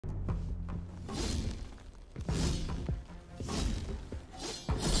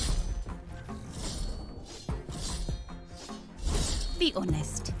Be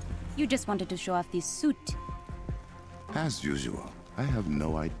honest. You just wanted to show off this suit. As usual, I have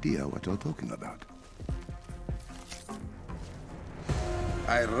no idea what you're talking about.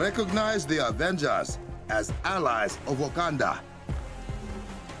 I recognize the Avengers as allies of Wakanda.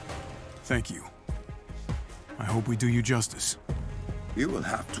 Thank you. I hope we do you justice. You will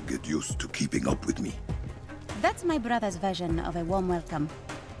have to get used to keeping up with me. That's my brother's version of a warm welcome.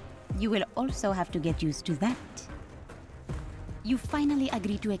 You will also have to get used to that. You finally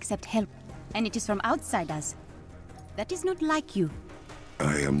agreed to accept help, and it is from outsiders. That is not like you.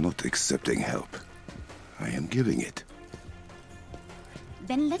 I am not accepting help. I am giving it.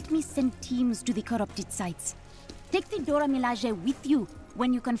 Then let me send teams to the corrupted sites. Take the Dora Milaje with you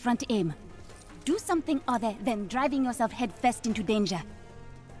when you confront AIM. Do something other than driving yourself headfirst into danger.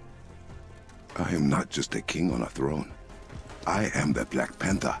 I am not just a king on a throne. I am the Black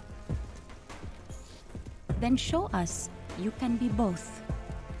Panther. Then show us you can be both.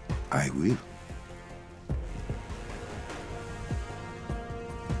 I will.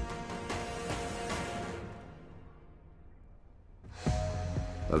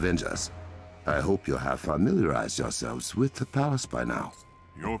 Avengers, I hope you have familiarized yourselves with the palace by now.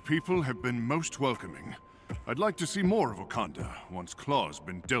 Your people have been most welcoming. I'd like to see more of Wakanda once Claw's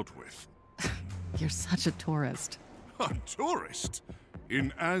been dealt with. You're such a tourist. A tourist?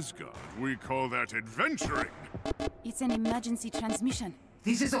 In Asgard, we call that adventuring. It's an emergency transmission.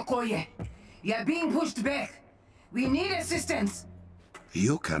 This is Okoye. You're being pushed back. We need assistance.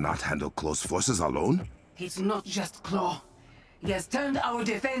 You cannot handle close forces alone? It's not just Claw. He has turned our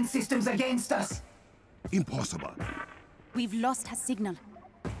defense systems against us. Impossible. We've lost her signal.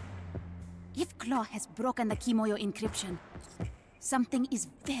 If Claw has broken the Kimoyo encryption, something is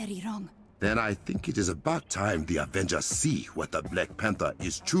very wrong. Then I think it is about time the Avengers see what the Black Panther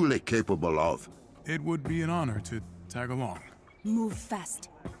is truly capable of. It would be an honor to tag along. Move fast.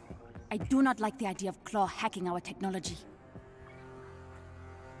 I do not like the idea of Claw hacking our technology.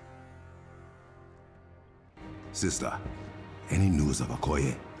 Sister, any news of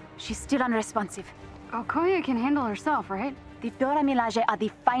Okoye? She's still unresponsive. Okoye can handle herself, right? The Dora Milaje are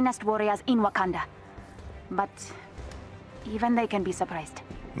the finest warriors in Wakanda. But even they can be surprised.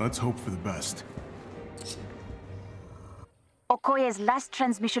 Let's hope for the best. Okoye's last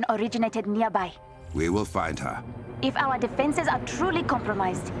transmission originated nearby. We will find her. If our defenses are truly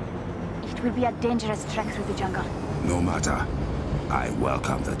compromised, it will be a dangerous trek through the jungle. No matter, I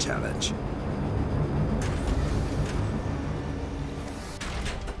welcome the challenge.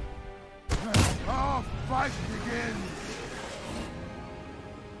 Our fight begins!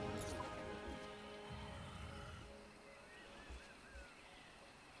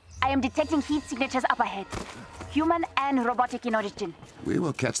 I am detecting heat signatures up ahead. Human and robotic in origin. We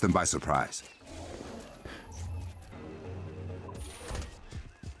will catch them by surprise.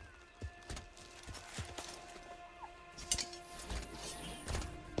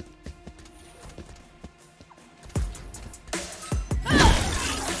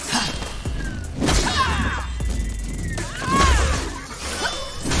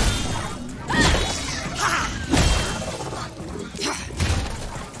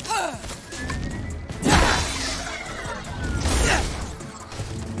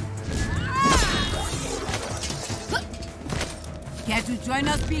 Care to join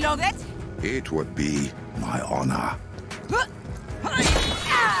us below that? It would be my honor. I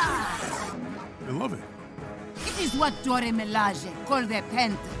love it. It is what Dora Milaje call the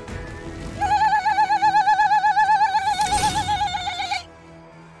Panther.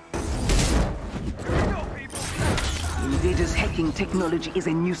 Invaders' hacking technology is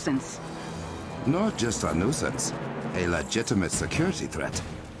a nuisance. Not just a nuisance, a legitimate security threat.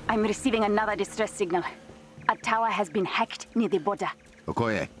 I'm receiving another distress signal. A tower has been hacked near the border.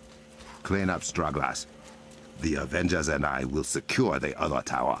 Okoye, clean up stragglers. The Avengers and I will secure the other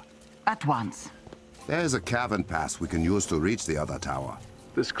tower. At once. There's a cavern pass we can use to reach the other tower.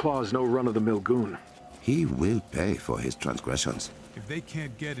 This Claw's no run-of-the-mill goon. He will pay for his transgressions. If they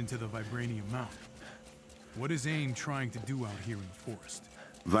can't get into the Vibranium Mountain, what is AIM trying to do out here in the forest?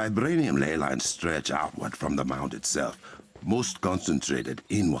 Vibranium ley lines stretch outward from the mound itself, most concentrated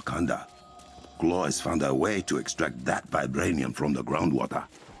in Wakanda. Claw has found a way to extract that vibranium from the groundwater.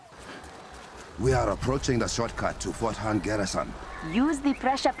 We are approaching the shortcut to Fort Han Garrison. Use the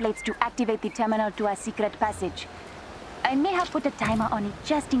pressure plates to activate the terminal to a secret passage. I may have put a timer on it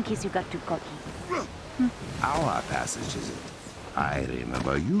just in case you got too cocky. Our passage, is it? I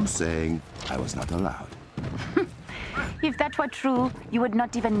remember you saying I was not allowed. If that were true, you would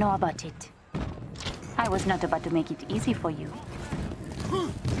not even know about it. I was not about to make it easy for you.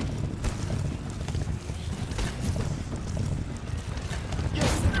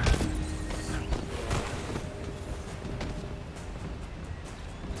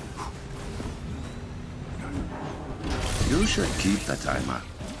 You should keep the timer.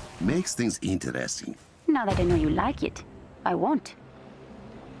 Makes things interesting. Now that I know you like it, I won't.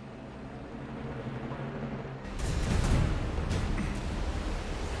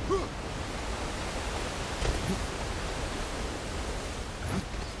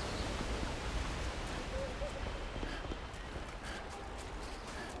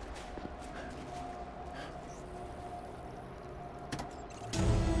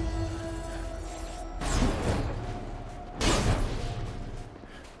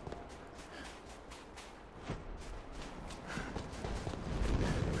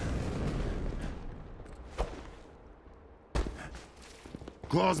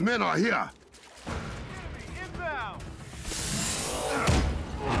 Claw's men are here.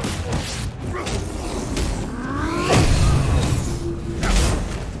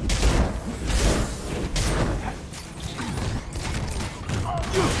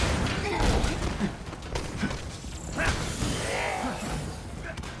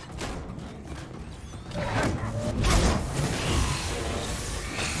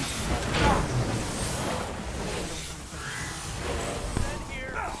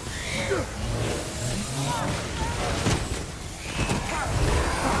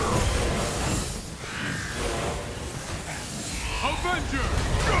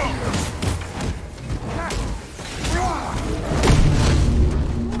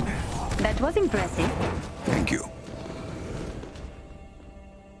 That was impressive. Thank you.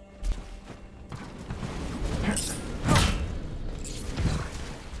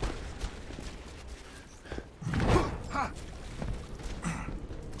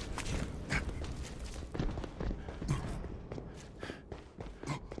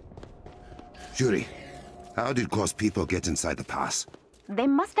 Shuri, how did Claw's people get inside the pass? They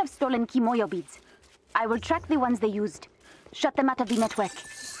must have stolen Kimoyo beads. I will track the ones they used. Shut them out of the network.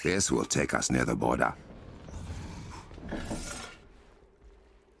 This will take us near the border.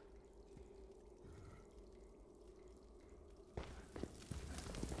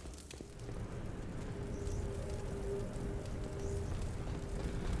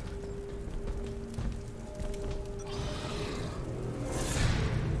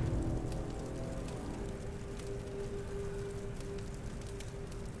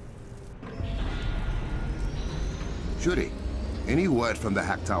 Shuri, any word from the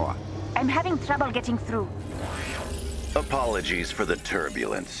hack tower? I'm having trouble getting through. Apologies for the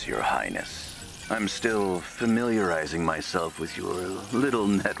turbulence, Your Highness. I'm still familiarizing myself with your little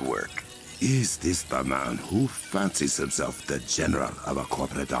network. Is this the man who fancies himself the general of a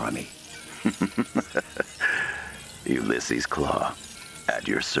corporate army? Ulysses Claw, at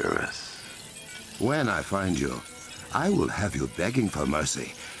your service. When I find you, I will have you begging for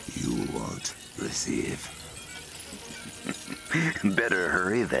mercy you won't receive. Better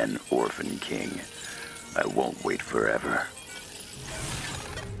hurry then, Orphan King. I won't wait forever.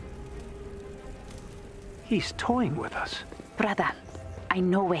 He's toying with us. Brother, I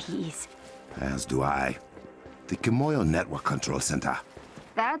know where he is. As do I. The Kimoyo Network Control Center.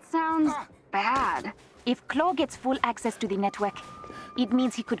 That sounds bad. If Claw gets full access to the network, it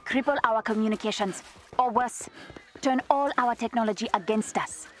means he could cripple our communications. Or worse, turn all our technology against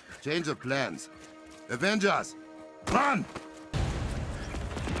us. Change of plans. Avengers, run!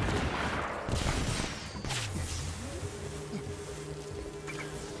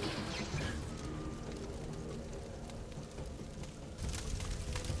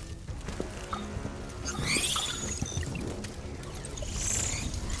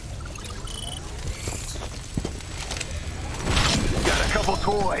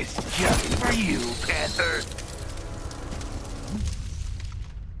 Toys just for you, Panther.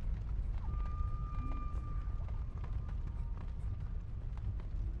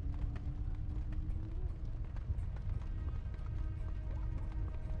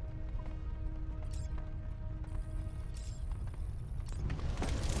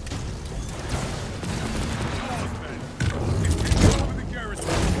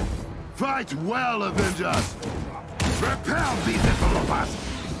 Fight well, Avengers! Repel these interlopers!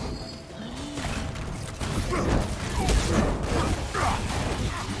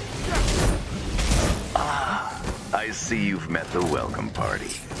 I see you've met the welcome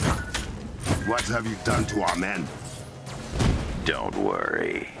party. What have you done to our men? Don't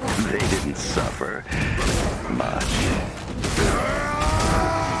worry. They didn't suffer much.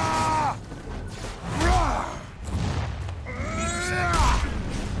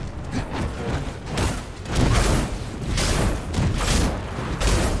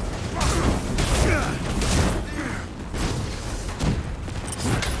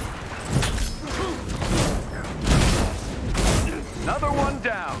 Another one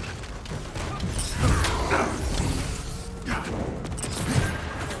down.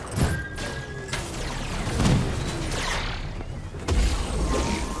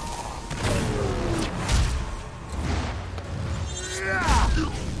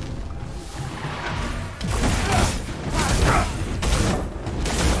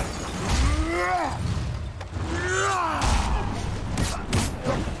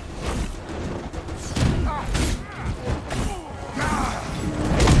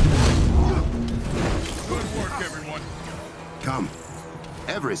 Come.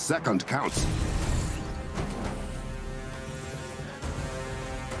 Every second counts.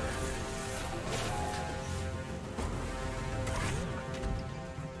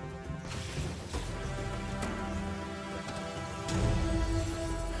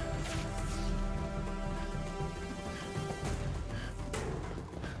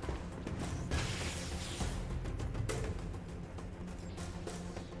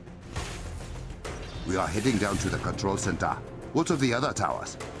 We are heading down to the control center. What of the other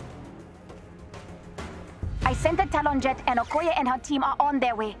towers? I sent the Talon jet and Okoye and her team are on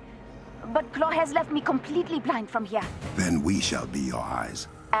their way. But Claw has left me completely blind from here. Then we shall be your eyes.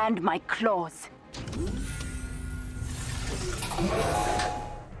 And my claws.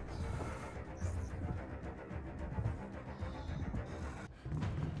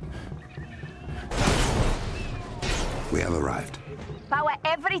 We have arrived. Power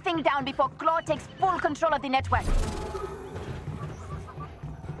everything down before Claw takes full control of the network.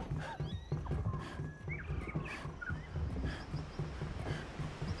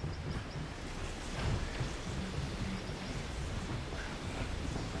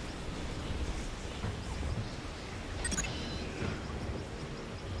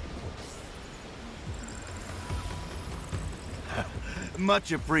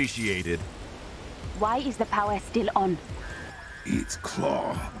 Much appreciated. Why is the power still on? It's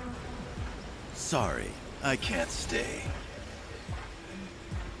Claw. Sorry, I can't stay.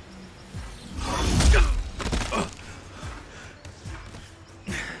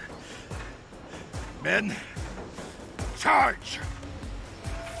 Men, charge!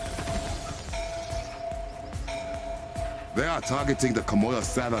 They are targeting the Komoyo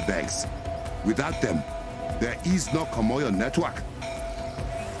server banks. Without them, there is no Komoyo network.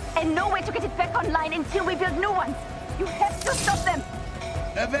 And no way to get it back online until we build new ones. You have to stop them.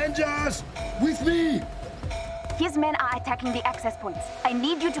 Avengers! With me! His men are attacking the access points. I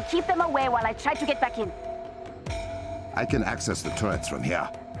need you to keep them away while I try to get back in. I can access the turrets from here.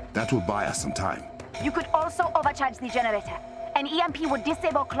 That will buy us some time. You could also overcharge the generator. An EMP would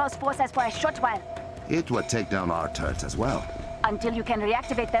disable Claw's forces for a short while. It would take down our turrets as well. Until you can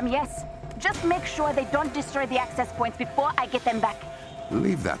reactivate them, yes. Just make sure they don't destroy the access points before I get them back.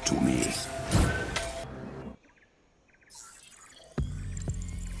 Leave that to me.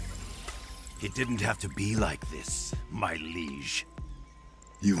 It didn't have to be like this, my liege.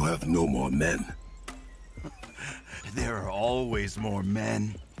 You have no more men. There are always more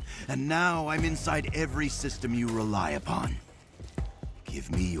men. And now I'm inside every system you rely upon. Give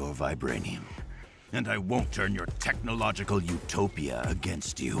me your vibranium, and I won't turn your technological utopia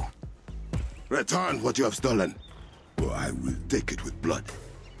against you. Return what you have stolen, or I will take it with blood.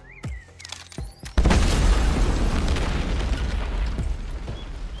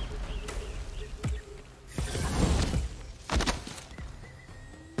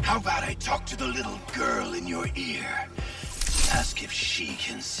 How about I talk to the little girl in your ear? Ask if she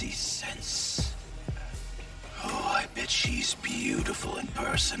can see sense. Oh, I bet she's beautiful in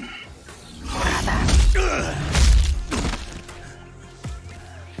person.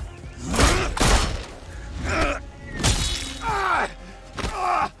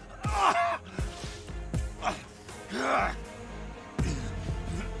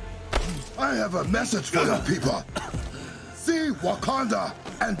 I have a message for you people. See Wakanda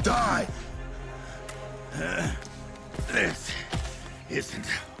and die. This isn't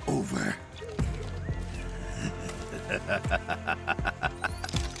over.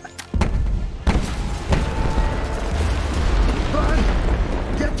 Run!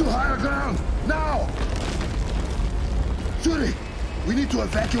 Get to higher ground, now! Shuri, we need to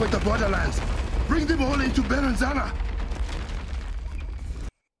evacuate the borderlands. Bring them all into Berenzana.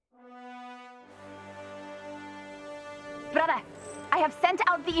 Brother, I have sent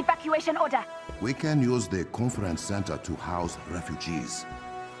out the evacuation order. We can use the conference center to house refugees.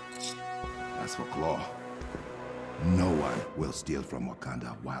 As for Claw, no one will steal from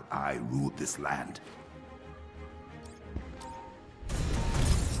Wakanda while I rule this land.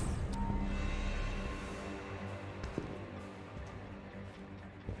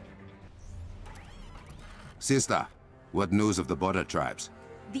 Sister, what news of the border tribes?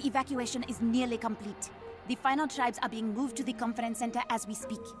 The evacuation is nearly complete. The final tribes are being moved to the conference center as we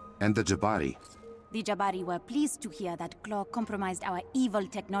speak. And the Jabari? The Jabari were pleased to hear that Claw compromised our evil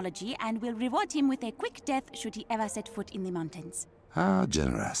technology and will reward him with a quick death should he ever set foot in the mountains. How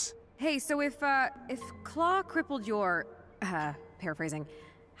generous. Hey, so if Claw crippled your, paraphrasing,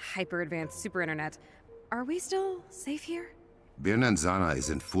 hyper-advanced super internet, are we still safe here? Birnanzana is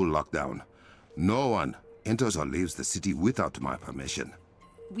in full lockdown. No one enters or leaves the city without my permission.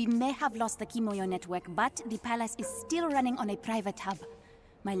 We may have lost the Kimoyo network, but the palace is still running on a private hub.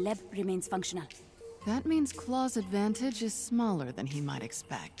 My lab remains functional. That means Claw's advantage is smaller than he might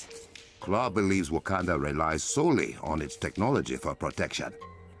expect. Claw believes Wakanda relies solely on its technology for protection.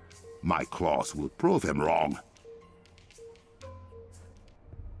 My claws will prove him wrong.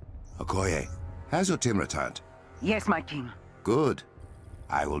 Okoye, has your team returned? Yes, my king. Good.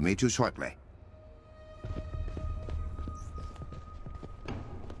 I will meet you shortly.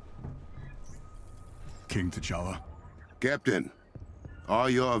 King T'Challa. Captain, are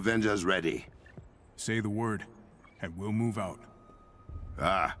your Avengers ready? Say the word, and we'll move out.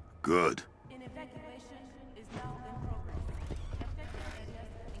 Ah, good.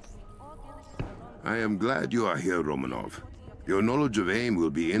 I am glad you are here, Romanov. Your knowledge of AIM will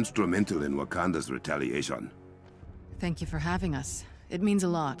be instrumental in Wakanda's retaliation. Thank you for having us. It means a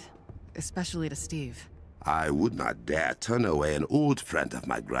lot, especially to Steve. I would not dare turn away an old friend of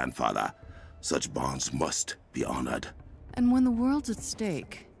my grandfather. Such bonds must be honored. And when the world's at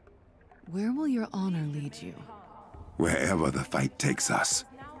stake, where will your honor lead you? Wherever the fight takes us.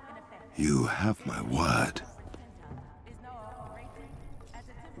 You have my word.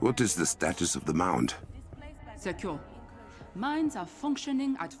 What is the status of the mound? Secure. Mines are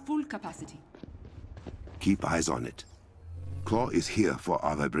functioning at full capacity. Keep eyes on it. Claw is here for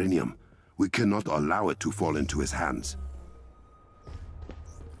our vibranium. We cannot allow it to fall into his hands.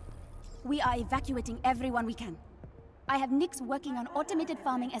 We are evacuating everyone we can. I have Nix working on automated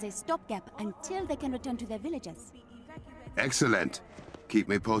farming as a stopgap until they can return to their villages. Excellent. Keep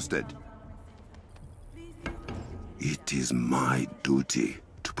me posted. It is my duty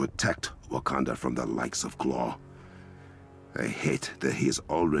to protect Wakanda from the likes of Claw. I hate that he has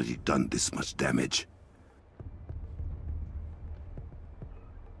already done this much damage.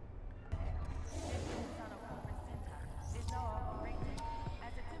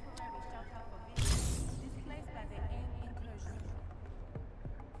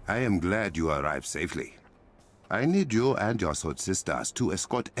 I am glad you arrived safely. I need you and your sword sisters to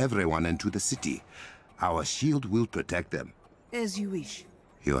escort everyone into the city. Our shield will protect them. As you wish.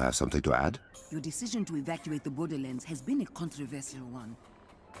 You have something to add? Your decision to evacuate the borderlands has been a controversial one.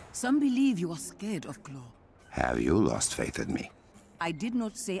 Some believe you are scared of Claw. Have you lost faith in me? I did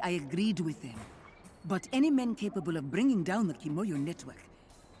not say I agreed with them. But any man capable of bringing down the Kimoyo network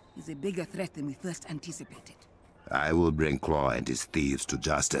is a bigger threat than we first anticipated. I will bring Claw and his thieves to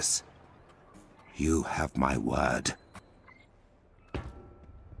justice. You have my word.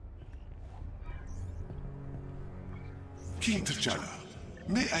 King T'Challa,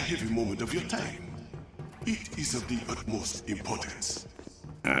 may I have a moment of your time? It is of the utmost importance.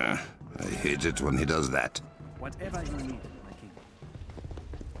 I hate it when he does that. Whatever you need, my king.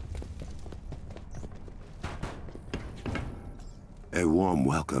 A warm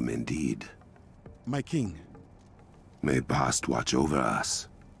welcome indeed. My king. May Bast watch over us.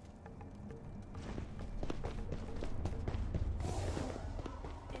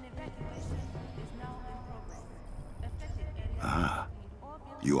 Ah,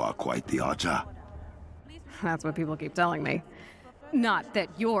 you are quite the archer. That's what people keep telling me. Not that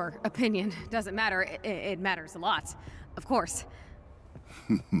your opinion doesn't matter. It matters a lot. Of course.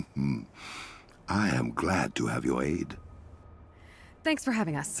 I am glad to have your aid. Thanks for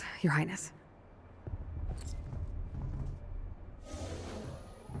having us, Your Highness.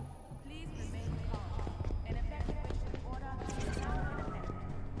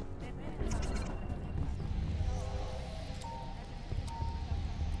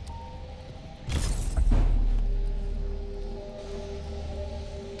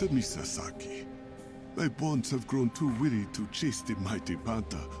 Misasaki, my bonds have grown too weary to chase the mighty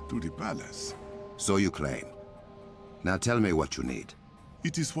panther to the palace. So you claim. Now tell me what you need.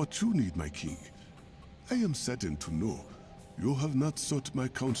 It is what you need, my king. I am saddened to know you have not sought my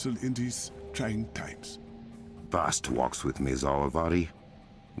counsel in these trying times. Bast walks with me, Zawalvari.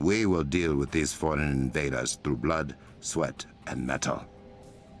 We will deal with these foreign invaders through blood, sweat, and metal.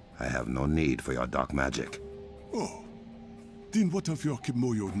 I have no need for your dark magic. Oh. Then what of your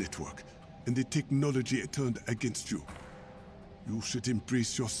Kimoyo network and the technology it turned against you? You should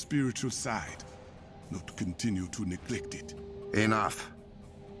embrace your spiritual side, not continue to neglect it. Enough.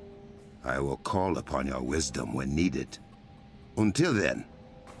 I will call upon your wisdom when needed. Until then,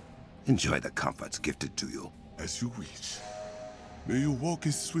 enjoy the comforts gifted to you. As you wish. May you walk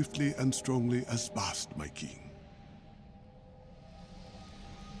as swiftly and strongly as Bast, my king.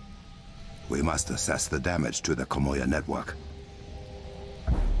 We must assess the damage to the Komoya network.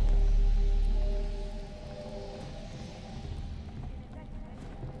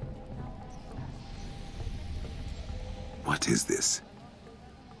 What is this?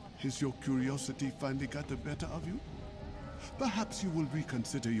 Has your curiosity finally got the better of you? Perhaps you will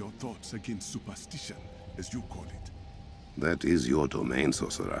reconsider your thoughts against superstition, as you call it. That is your domain,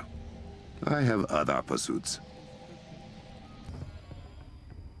 Sorcerer. I have other pursuits.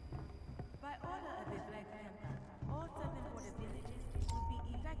 By order of the Black Panther, all 7 border villages will be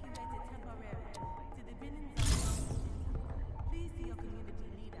evacuated temporarily to the Benin Zone. Please see your community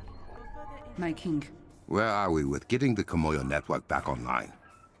leader for further My king. Where are we with getting the Komoya network back online?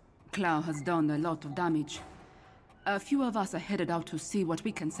 Clow has done a lot of damage. A few of us are headed out to see what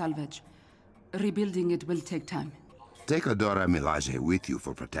we can salvage. Rebuilding it will take time. Take Adora Milaje with you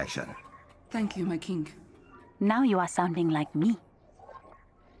for protection. Thank you, my king. Now you are sounding like me.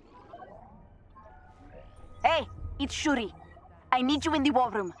 Hey, it's Shuri. I need you in the war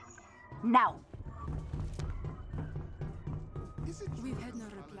room. Now. We've had no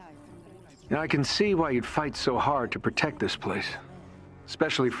reply from I can see why you'd fight so hard to protect this place.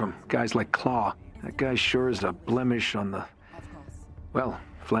 Especially from guys like Claw. That guy sure is a blemish on the... well,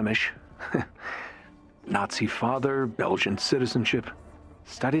 Flemish. Nazi father, Belgian citizenship.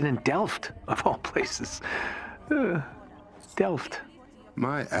 Studied in Delft, of all places. Delft.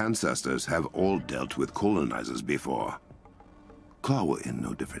 My ancestors have all dealt with colonizers before. Claw will end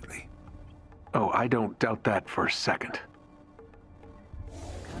no differently. Oh, I don't doubt that for a second.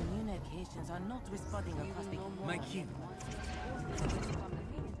 Communications are not responding across the... My king.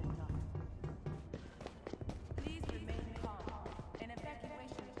 Please remain calm. An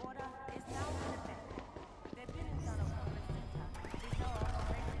evacuation order is now in effect. The Benin Zone Conference Center is now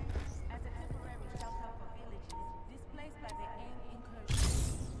operating as a temporary shelter for villages displaced by the AIM incursion.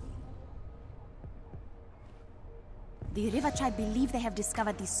 The River Tribe believe they have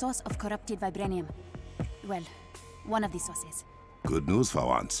discovered the source of corrupted vibranium. Well, one of the sources. Good news for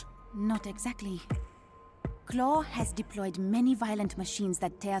once. Not exactly. Claw has deployed many violent machines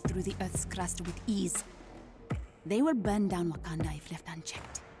that tear through the Earth's crust with ease. They will burn down Wakanda if left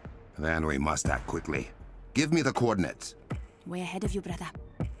unchecked. Then we must act quickly. Give me the coordinates. Way ahead of you, brother.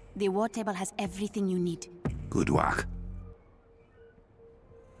 The war table has everything you need. Good work.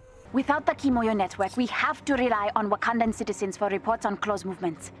 Without the Kimoyo network, we have to rely on Wakandan citizens for reports on Claw's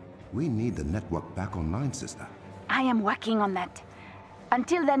movements. We need the network back online, sister. I am working on that.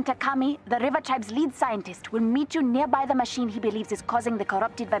 Until then, Takami, the River Tribe's lead scientist, will meet you nearby the machine he believes is causing the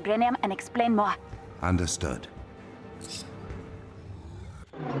corrupted vibranium and explain more. Understood.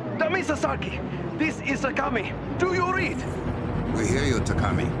 Damisasaki, this is Takami. Do you read? We hear you,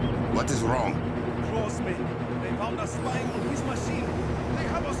 Takami. What is wrong? Claw's men. They found us spying on his machine. They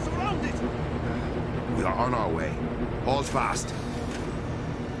have us surrounded. We are on our way. Hold fast.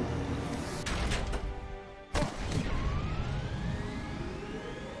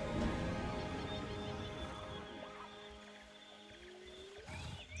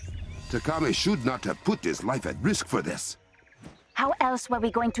 Takami should not have put his life at risk for this. How else were we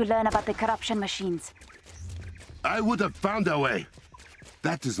going to learn about the corruption machines? I would have found a way.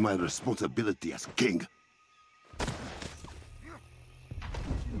 That is my responsibility as king.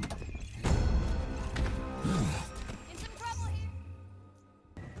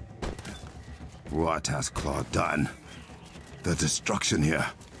 What has Claw done? The destruction here.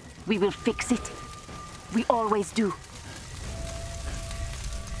 We will fix it. We always do.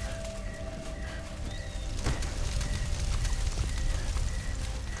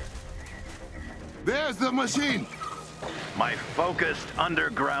 There's the machine! My focused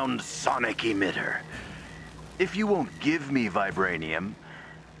underground sonic emitter. If you won't give me vibranium,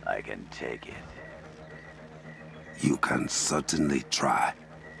 I can take it. You can certainly try.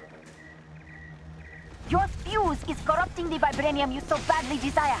 Your fuse is corrupting the vibranium you so badly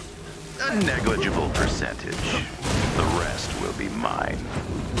desire. A negligible percentage. The rest will be mine.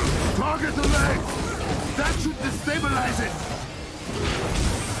 Target the leg! That should destabilize it!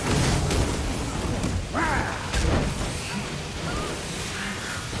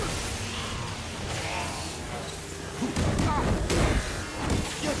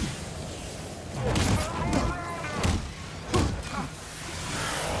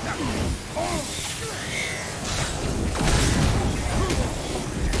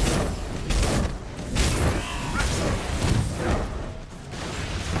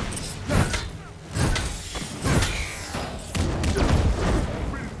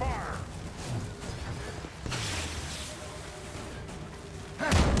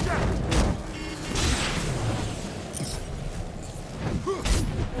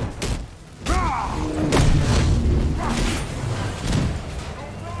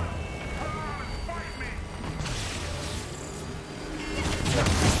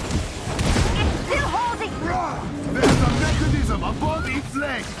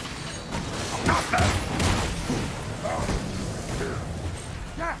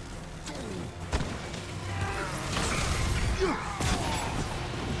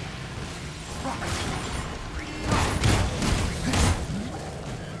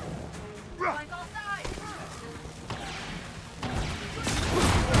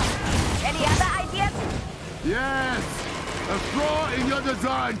 Any other ideas? Yes! A flaw in your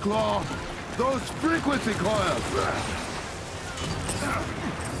design, Claw! Those frequency coils!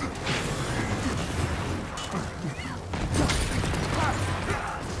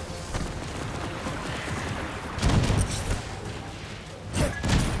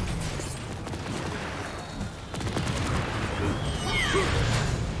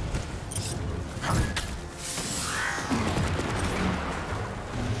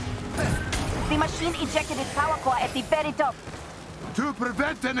 The machine ejected its power core at the very top. To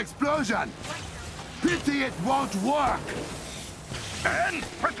prevent an explosion! Pity it won't work! And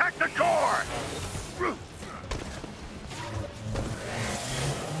protect the core!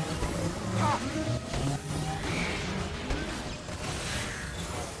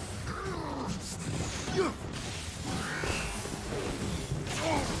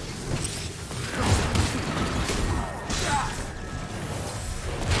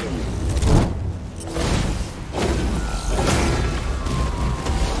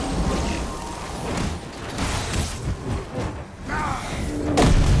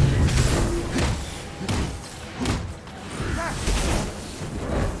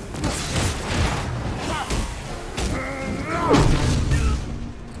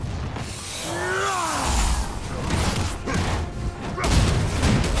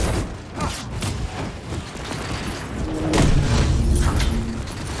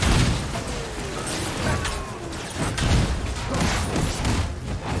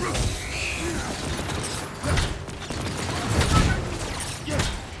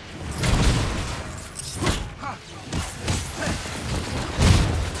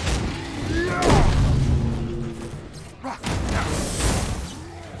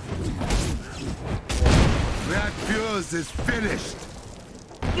 Is finished.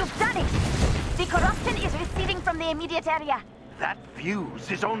 You've done it! The corruption is receding from the immediate area. That fuse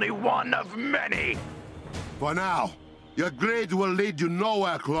is only one of many! For now, your greed will lead you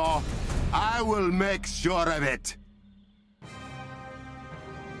nowhere, Claw. I will make sure of it.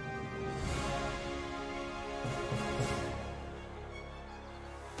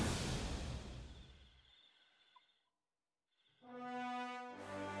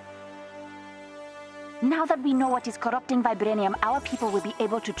 Now that we know what is corrupting vibranium, our people will be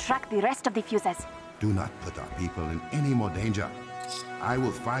able to track the rest of the fuses. Do not put our people in any more danger. I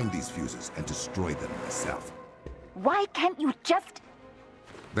will find these fuses and destroy them myself. Why can't you just...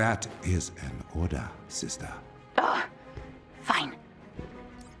 That is an order, sister. Ugh. Fine.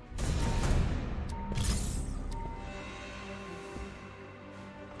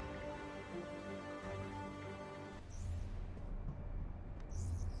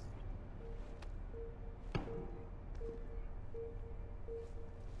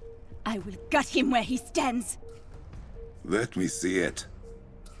 I will gut him where he stands. Let me see it.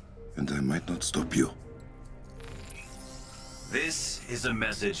 And I might not stop you. This is a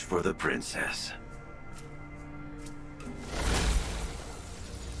message for the princess.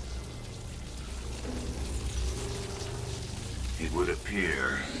 It would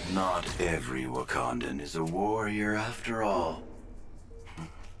appear not every Wakandan is a warrior after all.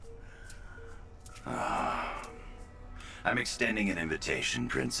 I'm extending an invitation,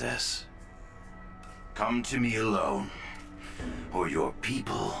 Princess. Come to me alone, or your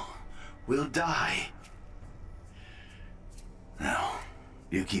people will die. Now,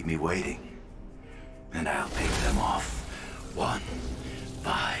 you keep me waiting, and I'll pick them off, one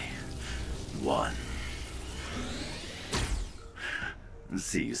by one.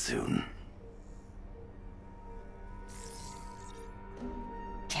 See you soon.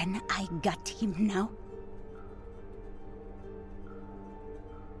 Can I gut him now?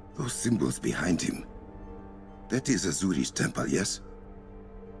 Those symbols behind him. That is Azuri's temple, yes?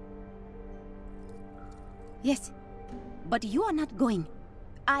 Yes. But you are not going.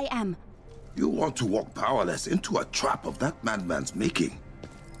 I am. You want to walk powerless into a trap of that madman's making.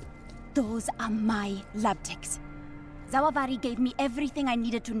 Those are my lab techs. Zawavari gave me everything I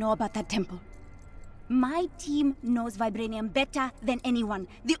needed to know about that temple. My team knows vibranium better than anyone.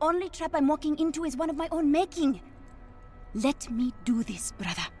 The only trap I'm walking into is one of my own making. Let me do this,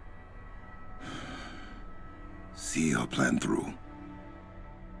 brother. See your plan through.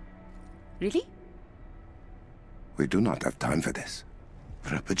 Really? We do not have time for this.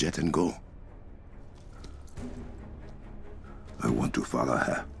 Prep a jet and go. I want to follow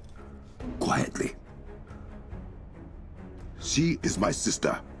her. quietly. She is my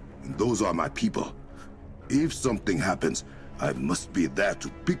sister, and those are my people. If something happens, I must be there to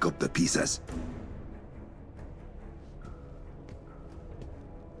pick up the pieces.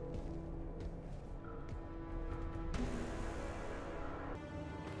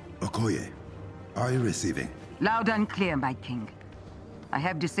 Okoye, are you receiving? Loud and clear, my king. I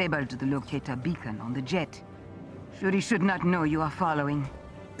have disabled the locator beacon on the jet. Shuri should not know you are following.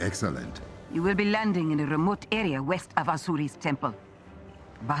 Excellent. You will be landing in a remote area west of Asuri's temple.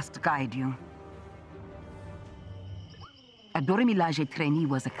 Must guide you. A Dorimilaje trainee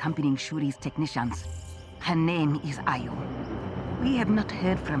was accompanying Shuri's technicians. Her name is Ayo. We have not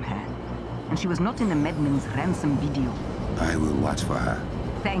heard from her, and she was not in the Medmen's ransom video. I will watch for her.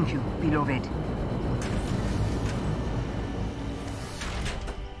 Thank you, beloved.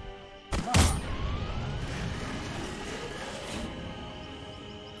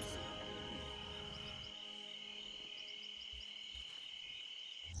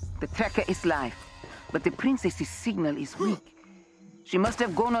 The tracker is live, but the princess's signal is weak. She must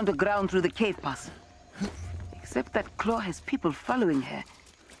have gone underground through the cave pass. Except that Claw has people following her.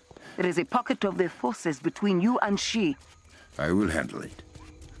 There is a pocket of their forces between you and she. I will handle it.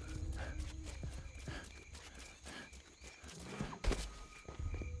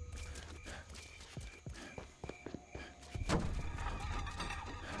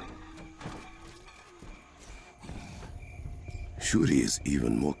 Shuri is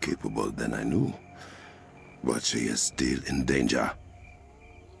even more capable than I knew, but she is still in danger.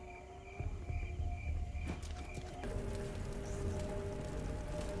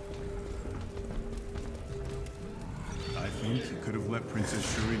 I think you could have let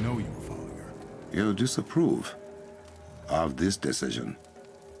Princess Shuri know you were following her. You disapprove of this decision,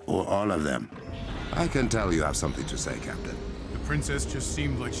 or all of them. I can tell you have something to say, Captain. The princess just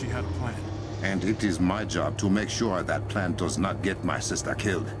seemed like she had a plan. And it is my job to make sure that plan does not get my sister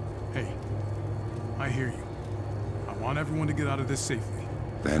killed. Hey, I hear you. I want everyone to get out of this safely.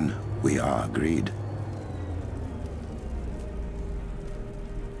 Then we are agreed.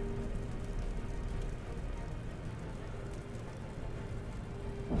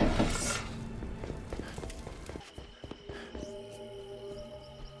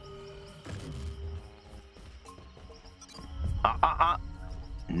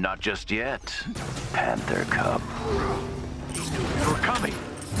 Not just yet, Panther Cub. We're coming.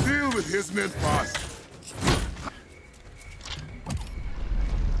 Deal with his men fast.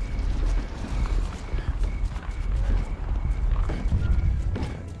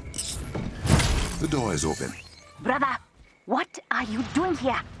 The door is open. Brother, what are you doing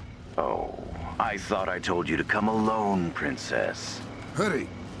here? Oh, I thought I told you to come alone, Princess. Hurry,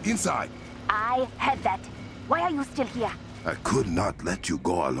 inside. I heard that. Why are you still here? I could not let you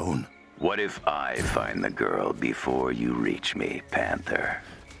go alone. What if I find the girl before you reach me, Panther?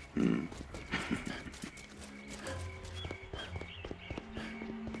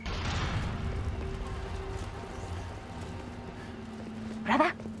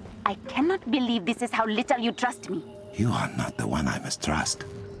 Brother, I cannot believe this is how little you trust me. You are not the one I mistrust.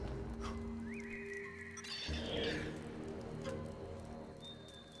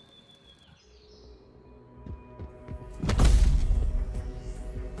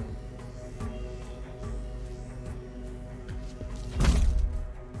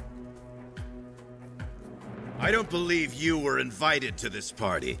 I don't believe you were invited to this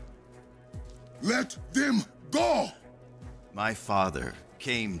party. Let them go! My father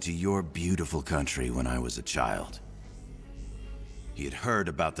came to your beautiful country when I was a child. He had heard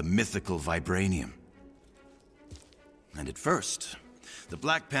about the mythical vibranium. And at first, the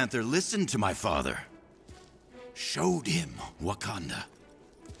Black Panther listened to my father. Showed him Wakanda.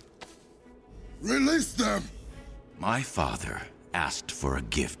 Release them! My father asked for a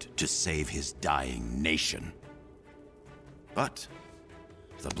gift to save his dying nation. But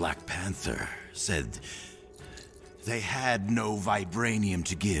the Black Panther said they had no vibranium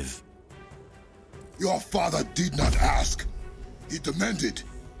to give. Your father did not ask. He demanded.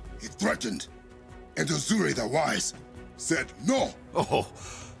 He threatened. And Azuri the Wise said no.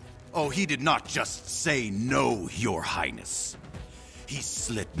 Oh, he did not just say no, Your Highness. He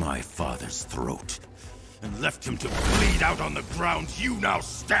slit my father's throat and left him to bleed out on the ground you now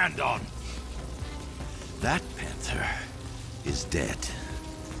stand on. That panther is dead.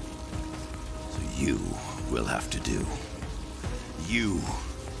 So you will have to do. You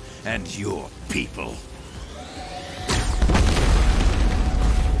and your people.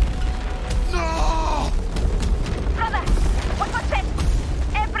 No! Brother, what was that?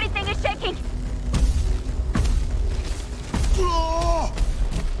 Everything is shaking. Oh!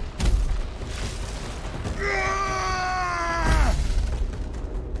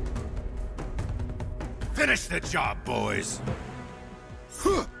 Finish the job, boys!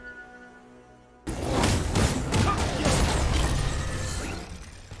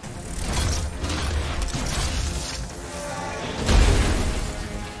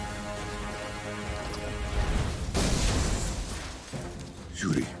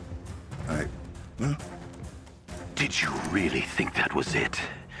 Shuri, huh? Did you really think that was it?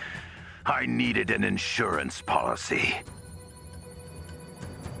 I needed an insurance policy.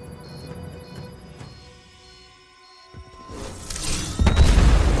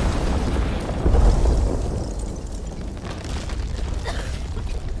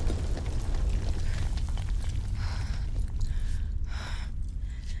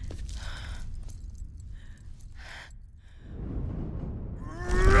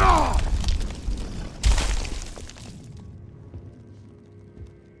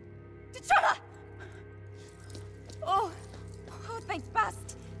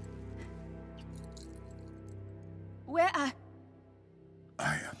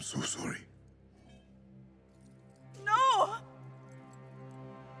 I am so sorry. No!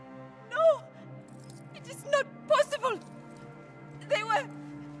 No! It is not possible! They were...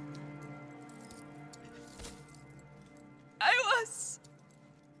 I was...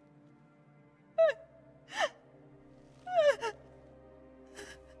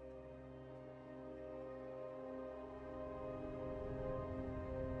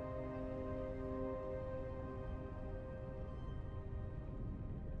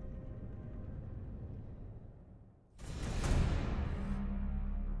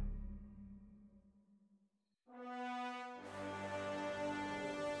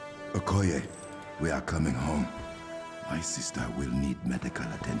 Okoye, we are coming home. My sister will need medical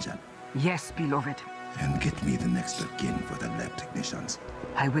attention. Yes, beloved. And get me the next of kin for the lab technicians.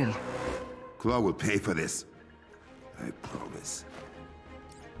 I will. Claw will pay for this. I promise.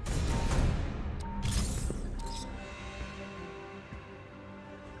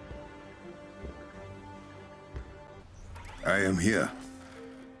 I am here.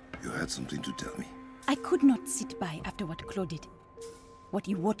 You had something to tell me. I could not sit by after what Claw did. What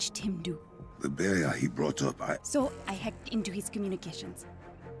you watched him do. The barrier he brought up, So I hacked into his communications.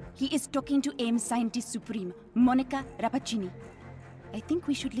 He is talking to AIM Scientist Supreme, Monica Rappaccini. I think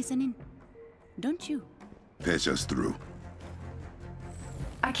we should listen in. Don't you? Patch us through.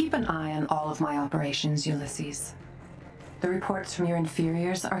 I keep an eye on all of my operations, Ulysses. The reports from your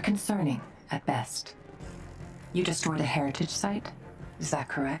inferiors are concerning, at best. You destroyed a heritage site? Is that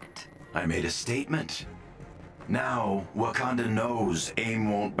correct? I made a statement. Now, Wakanda knows AIM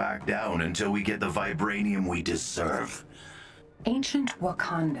won't back down until we get the vibranium we deserve. Ancient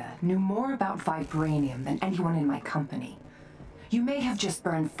Wakanda knew more about vibranium than anyone in my company. You may have just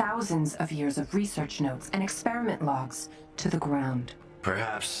burned thousands of years of research notes and experiment logs to the ground.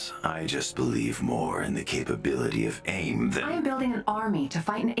 Perhaps I just believe more in the capability of AIM than... I am building an army to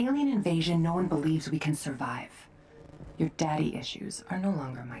fight an alien invasion no one believes we can survive. Your daddy issues are no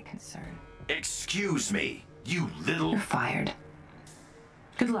longer my concern. Excuse me, you little... You're fired.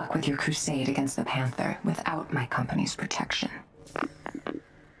 Good luck with your crusade against the Panther without my company's protection.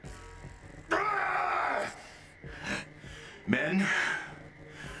 Men,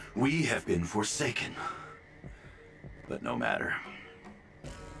 we have been forsaken. But no matter.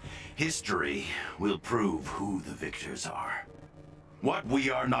 History will prove who the victors are. What we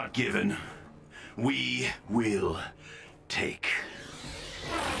are not given, we will take.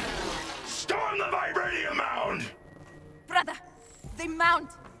 Storm the vibranium mound! Brother, the mound!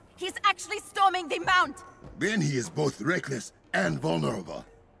 He's actually storming the mound! Then he is both reckless and vulnerable.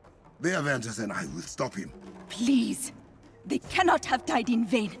 The Avengers and I will stop him. Please! They cannot have died in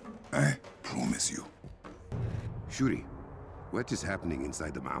vain. I promise you. Shuri, what is happening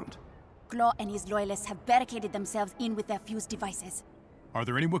inside the mound? Claw and his loyalists have barricaded themselves in with their fuse devices. Are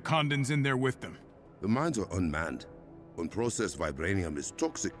there any Wakandans in there with them? The mines are unmanned. Unprocessed vibranium is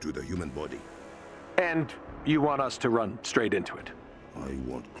toxic to the human body. And you want us to run straight into it? I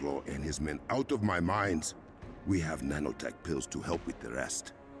want Claw and his men out of my mines. We have nanotech pills to help with the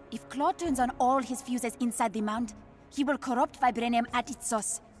rest. If Claw turns on all his fuses inside the mound, he will corrupt vibranium at its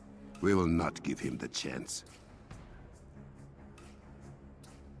source. We will not give him the chance.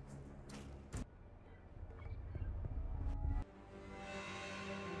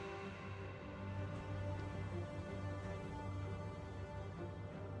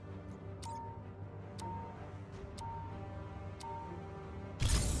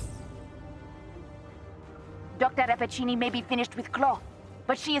 Dr. Rappaccini may be finished with Claw,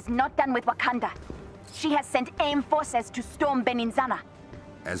 but she is not done with Wakanda. She has sent AIM forces to storm Beninzana.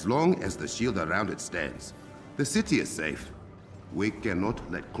 As long as the shield around it stands, the city is safe. We cannot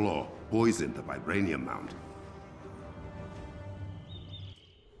let Claw poisoned the vibranium mount.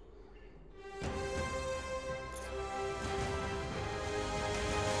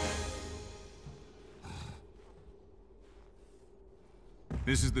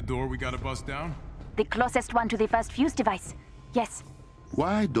 This is the door we gotta bust down? The closest one to the first fuse device. Yes.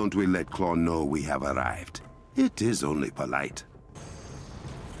 Why don't we let Claw know we have arrived? It is only polite.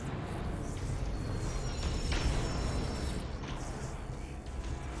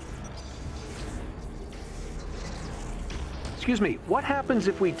 Excuse me, what happens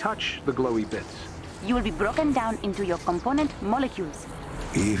if we touch the glowy bits? You will be broken down into your component molecules.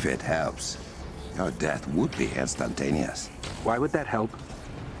 If it helps, your death would be instantaneous. Why would that help?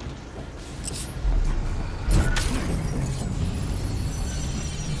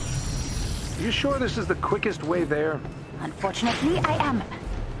 You sure this is the quickest way there? Unfortunately, I am.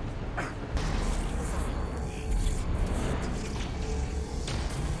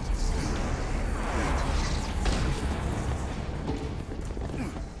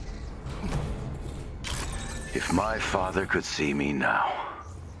 If my father could see me now.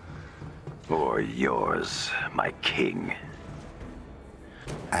 Or yours, my king.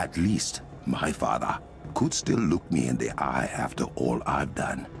 At least my father could still look me in the eye after all I've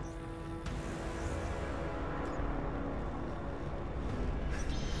done.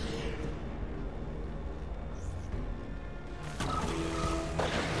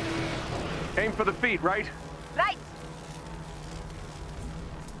 Aim for the feet, right? Right.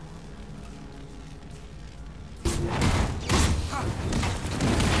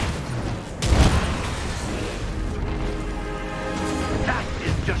 That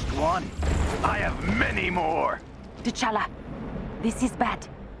is just one. I have many more. T'Challa, this is bad.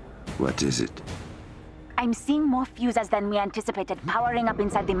 What is it? I'm seeing more fuses than we anticipated powering up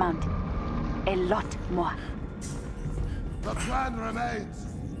inside the mount. A lot more. The plan remains.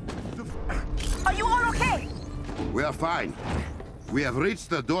 Are you all okay? We are fine. We have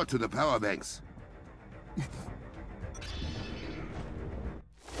reached the door to the power banks.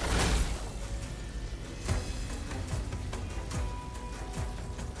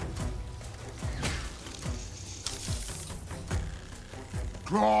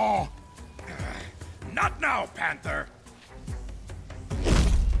 Claw! Not now, Panther!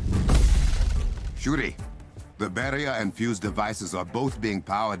 Shuri, the barrier and fuse devices are both being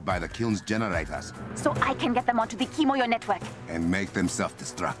powered by the kiln's generators. So I can get them onto the Chemoyo network. And make them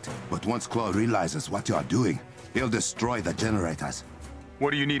self-destruct. But once Claw realizes what you are doing, he'll destroy the generators.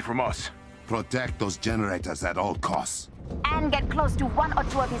 What do you need from us? Protect those generators at all costs. And get close to one or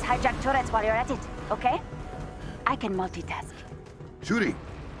two of his hijacked turrets while you're at it, okay? I can multitask. Shuri,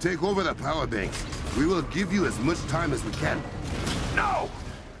 take over the power banks. We will give you as much time as we can. No!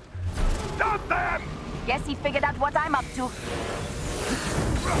 Stop them! Guess he figured out what I'm up to.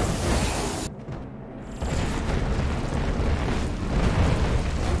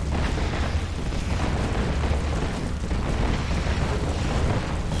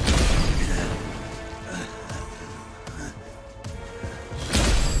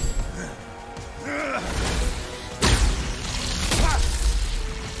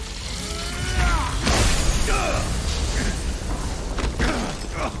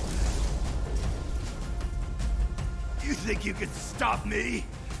 You think you can stop me?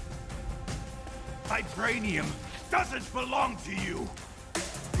 Vibranium doesn't belong to you.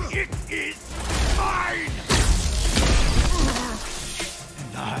 It is mine!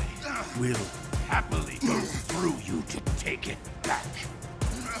 And I will happily go through you to take it back.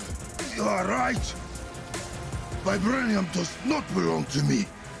 You are right. Vibranium does not belong to me.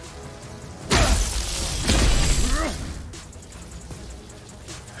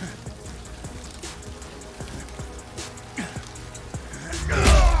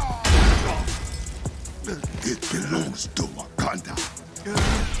 It belongs to Wakanda.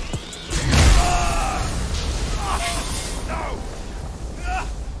 No!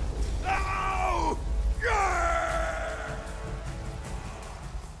 No!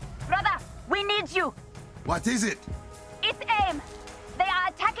 Brother, we need you! What is it? It's AIM! They are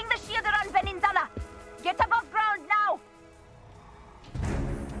attacking the shield around Beninzala! Get above ground now!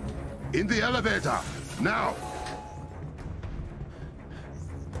 In the elevator, now!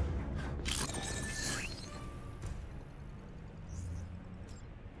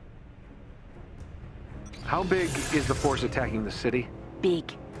 How big is the force attacking the city?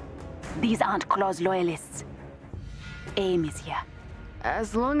 Big. These aren't Claw's loyalists. AIM is here.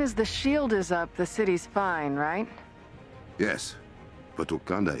 As long as the shield is up, the city's fine, right? Yes, but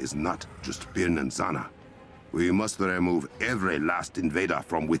Wakanda is not just Beninzala. We must remove every last invader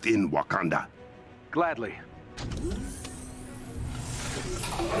from within Wakanda. Gladly.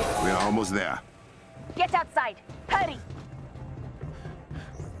 We're almost there. Get outside. Hurry.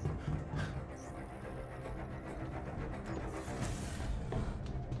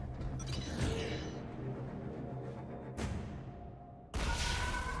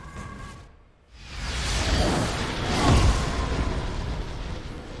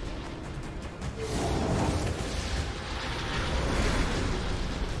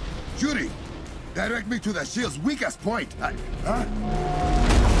 Shuri, direct me to the shield's weakest point. Huh?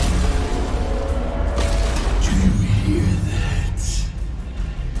 Do you hear that?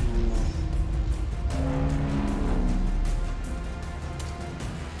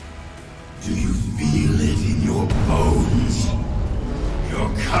 Do you feel it in your bones? Your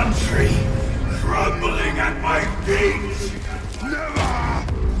country crumbling at my feet? Never!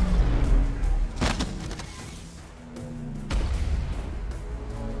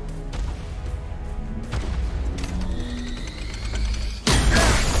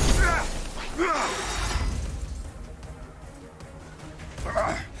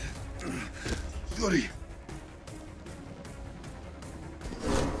 Shuri.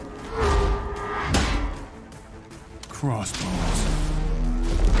 Crossbones.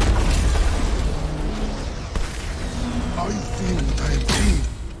 Are you seeing what I am seeing?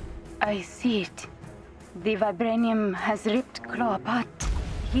 I see it. The vibranium has ripped Claw apart.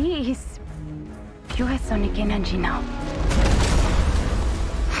 He is pure sonic energy now.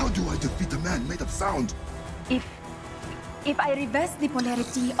 How do I defeat a man made of sound? If I reverse the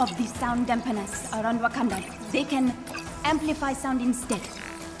polarity of the sound dampeners around Wakanda, they can amplify sound instead.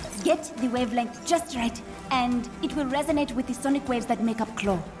 Get the wavelength just right, and it will resonate with the sonic waves that make up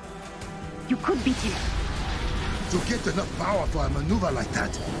Claw. You could beat him. To get enough power for a maneuver like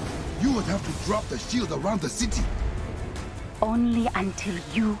that, you would have to drop the shield around the city. Only until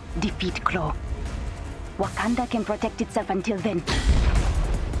you defeat Claw. Wakanda can protect itself until then.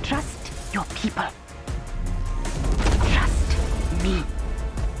 Trust your people. Trust me.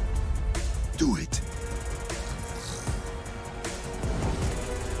 Do it.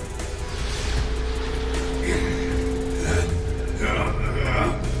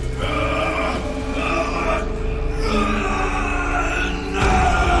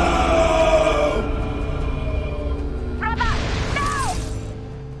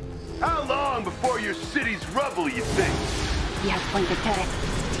 How long before your city's rubble, you think? He has pointed turrets at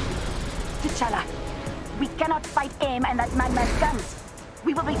the city. T'Challa, we cannot fight AIM and that madman's guns.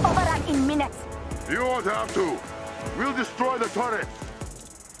 We will be overrun in minutes. You won't have to. We'll destroy the turrets.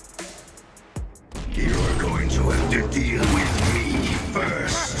 You're going to have to deal with me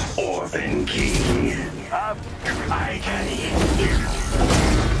first, Orphan King. I can hit you.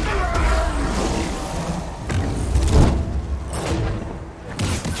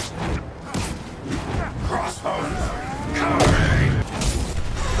 Crossbones, covering.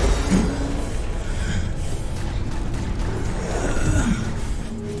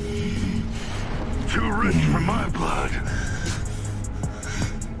 Too rich for my blood.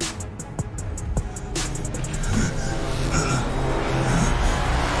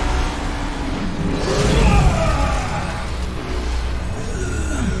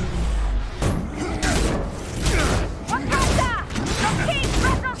 Wakanda! The king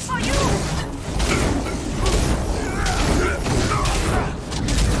wrestles for you!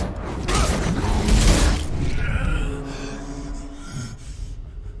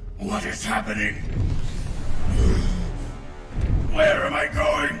 What is happening? Where am I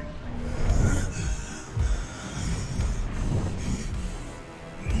going?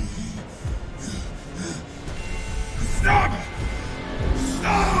 Stop!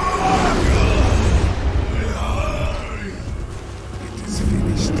 Stop! It is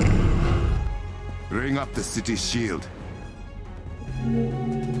finished. Bring up the city shield.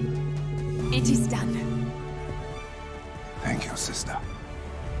 It is done. Thank you, sister.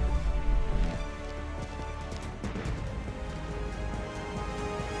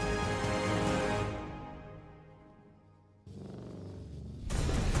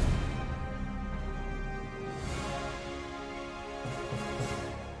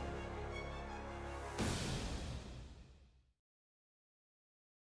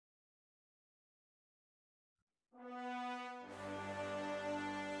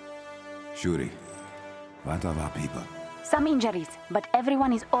 Shuri, what of our people? Some injuries, but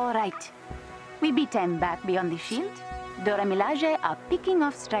everyone is all right. We beat them back beyond the shield. Dora Milaje are picking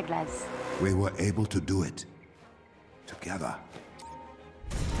off stragglers. We were able to do it. Together.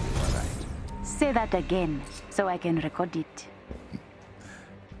 Say that again, so I can record it.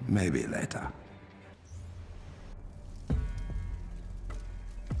 Maybe later.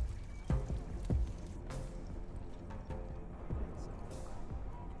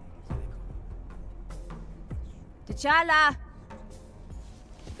 T'Challa!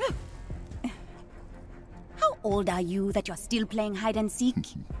 How old are you that you're still playing hide and seek?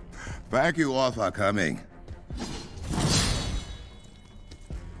 Thank you all for coming.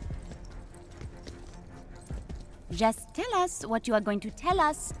 Just tell us what you are going to tell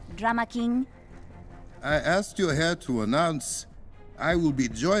us, Drama King. I asked you here to announce I will be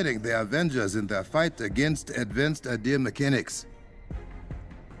joining the Avengers in their fight against advanced idea mechanics.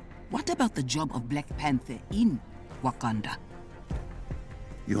 What about the job of Black Panther in Wakanda?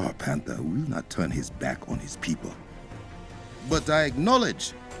 Your Panther will not turn his back on his people. But I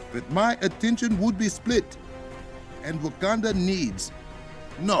acknowledge that my attention would be split, and Wakanda needs,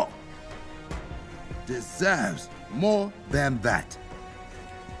 no, deserves more than that.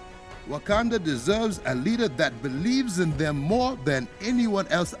 Wakanda deserves a leader that believes in them more than anyone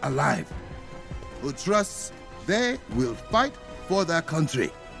else alive, who trusts they will fight for their country,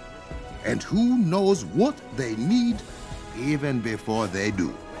 and who knows what they need even before they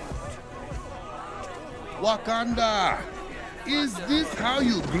do. Wakanda! Is this how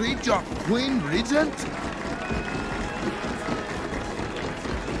you greet your Queen Regent?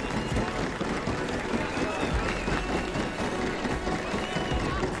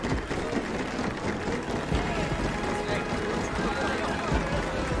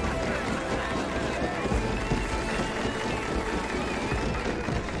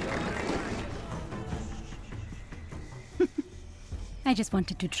 I just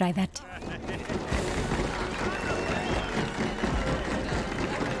wanted to try that.